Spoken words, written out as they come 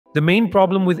The main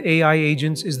problem with AI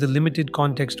agents is the limited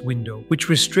context window, which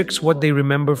restricts what they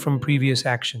remember from previous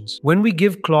actions. When we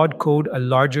give Claude Code a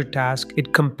larger task,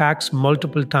 it compacts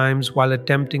multiple times while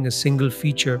attempting a single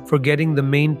feature, forgetting the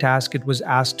main task it was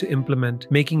asked to implement,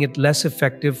 making it less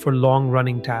effective for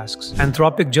long-running tasks.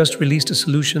 Anthropic just released a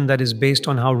solution that is based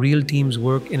on how real teams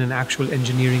work in an actual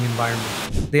engineering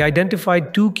environment. They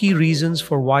identified two key reasons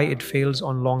for why it fails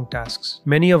on long tasks.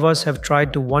 Many of us have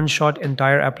tried to one-shot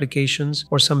entire applications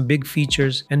or some big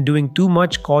features, and doing too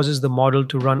much causes the model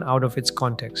to run out of its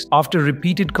context. After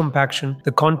repeated compaction,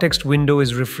 the context window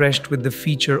is refreshed with the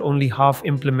feature only half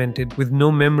implemented, with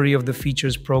no memory of the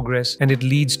feature's progress, and it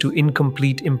leads to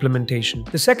incomplete implementation.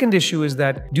 The second issue is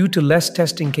that, due to less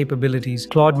testing capabilities,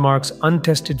 Claude marks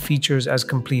untested features as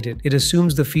completed. It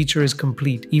assumes the feature is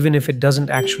complete, even if it doesn't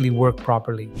actually work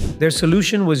properly. Their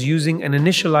solution was using an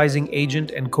initializing agent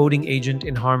and coding agent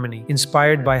in harmony,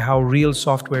 inspired by how real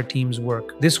software teams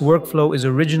work. This workflow is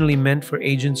originally meant for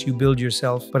agents you build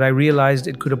yourself, but I realized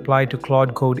it could apply to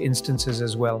Claude Code instances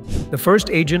as well. The first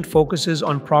agent focuses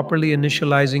on properly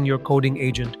initializing your coding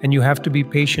agent, and you have to be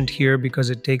patient here because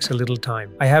it takes a little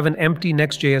time. I have an empty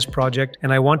Next.js project,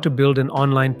 and I want to build an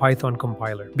online Python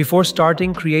compiler. Before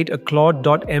starting, create a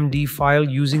claude.md file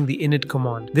using the init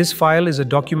command. This file is a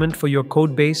document for your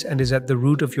codebase and is at the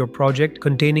root of your project,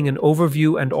 containing an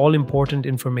overview and all important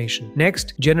information.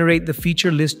 Next, generate the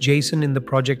feature list JSON in the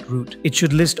project root. It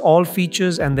should list all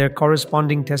features and their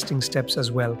corresponding testing steps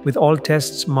as well, with all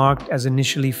tests marked as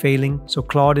initially failing, so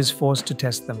Claude is forced to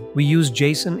test them. We use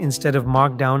JSON instead of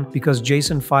Markdown because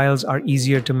JSON files are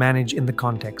easier to manage in the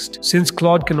context. Since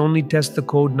Claude can only test the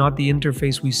code, not the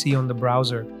interface we see on the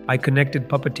browser, I connected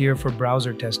Puppeteer for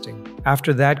browser testing.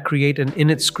 After that, create an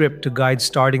init script to guide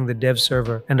starting the dev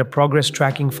server and a progress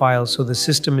tracking file so the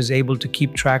system is able to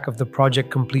keep track of the project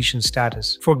completion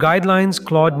status. For guidelines,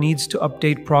 Claude needs to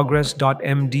update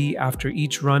progress.md after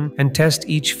each run and test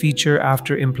each feature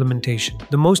after implementation.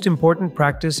 The most important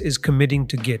practice is committing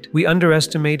to Git. We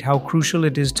underestimate how crucial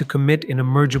it is to commit in a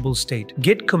mergeable state.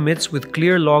 Git commits with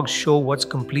clear logs show what's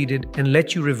completed and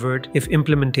let you revert if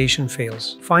implementation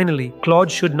fails. Finally,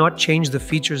 Claude should not change the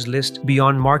features list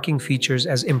beyond marking features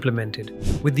as implemented.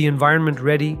 With the environment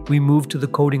ready, we move to the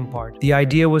coding part. The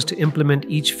idea was to implement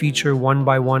each feature one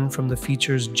by one from the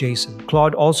feature's JSON.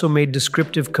 Claude also made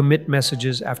descriptive commit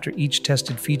messages after each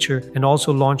tested feature and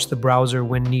also launched the browser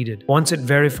when needed. Once it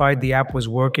verified the app was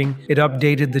working, it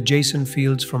updated the JSON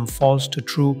fields from false to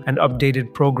true and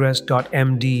updated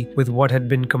progress.md with what had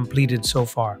been completed so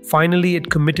far. Finally, it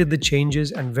committed the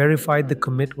changes and verified the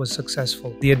commit was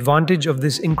successful. The advantage of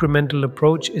this incremental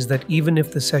approach is that even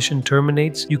if the session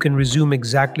terminates, you can resume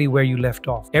exactly where you left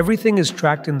off. Everything is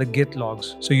tracked in the Git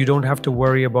logs, so you don't have to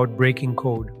worry about breaking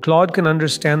code. Claude can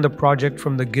understand the project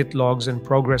from the Git logs and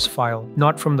progress file,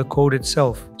 not from the code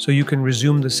itself, so you can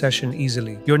resume the session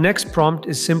easily. Your next prompt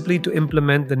is simply to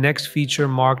implement the next feature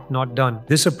marked not done.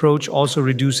 This approach also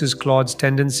reduces Claude's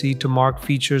tendency to mark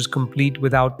features complete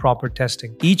without proper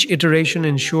testing. Each iteration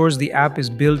ensures the app is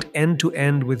built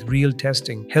end-to-end with real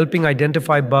testing, helping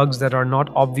identify bugs that are not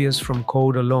obvious from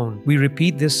code alone. We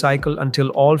repeat this cycle until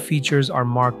all features are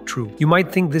marked true. You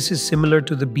might think this is similar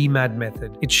to the BMAD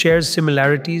method. It shares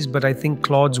similarities, but I think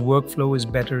Claude's workflow is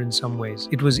better in some ways.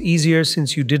 It was easier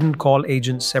since you didn't call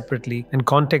agents separately, and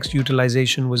context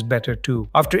utilization was better too.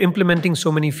 After implementing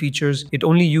so many features, it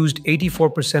only used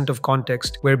 84% of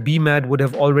context, where BMAD would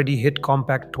have already hit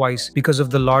compact twice because of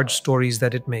the large stories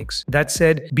that it makes. That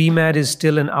said, BMAD is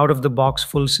still an out-of-the-box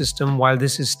full system, while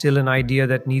this is still an idea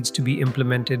that needs to be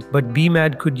implemented, but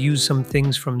BMAD could use some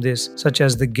things from this, such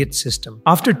as the Git system.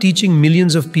 After teaching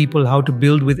millions of people how to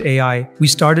build with AI, we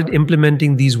started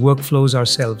implementing these workflows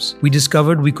ourselves. We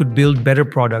discovered we could build better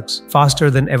products faster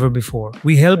than ever before.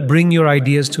 We help bring your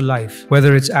ideas to life,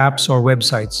 whether it's apps or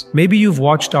websites. Maybe you've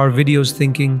watched our videos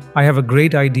thinking, I have a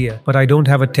great idea, but I don't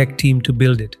have a tech team to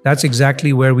build it. That's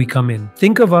exactly where we come in.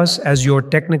 Think of us as your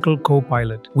technical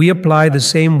co-pilot. We apply the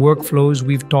same workflows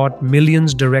we've taught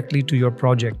millions directly to your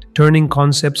project, turning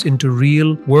concepts into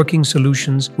real, working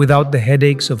solutions without the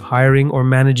headaches of hiring or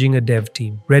managing a dev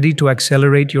team. Ready to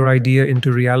accelerate your idea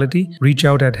into reality? Reach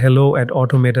out at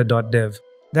hello@automata.dev.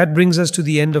 That brings us to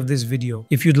the end of this video.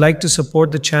 If you'd like to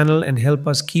support the channel and help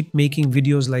us keep making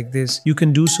videos like this, you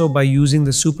can do so by using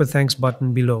the super thanks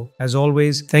button below. As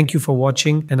always, thank you for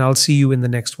watching, and I'll see you in the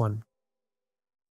next one.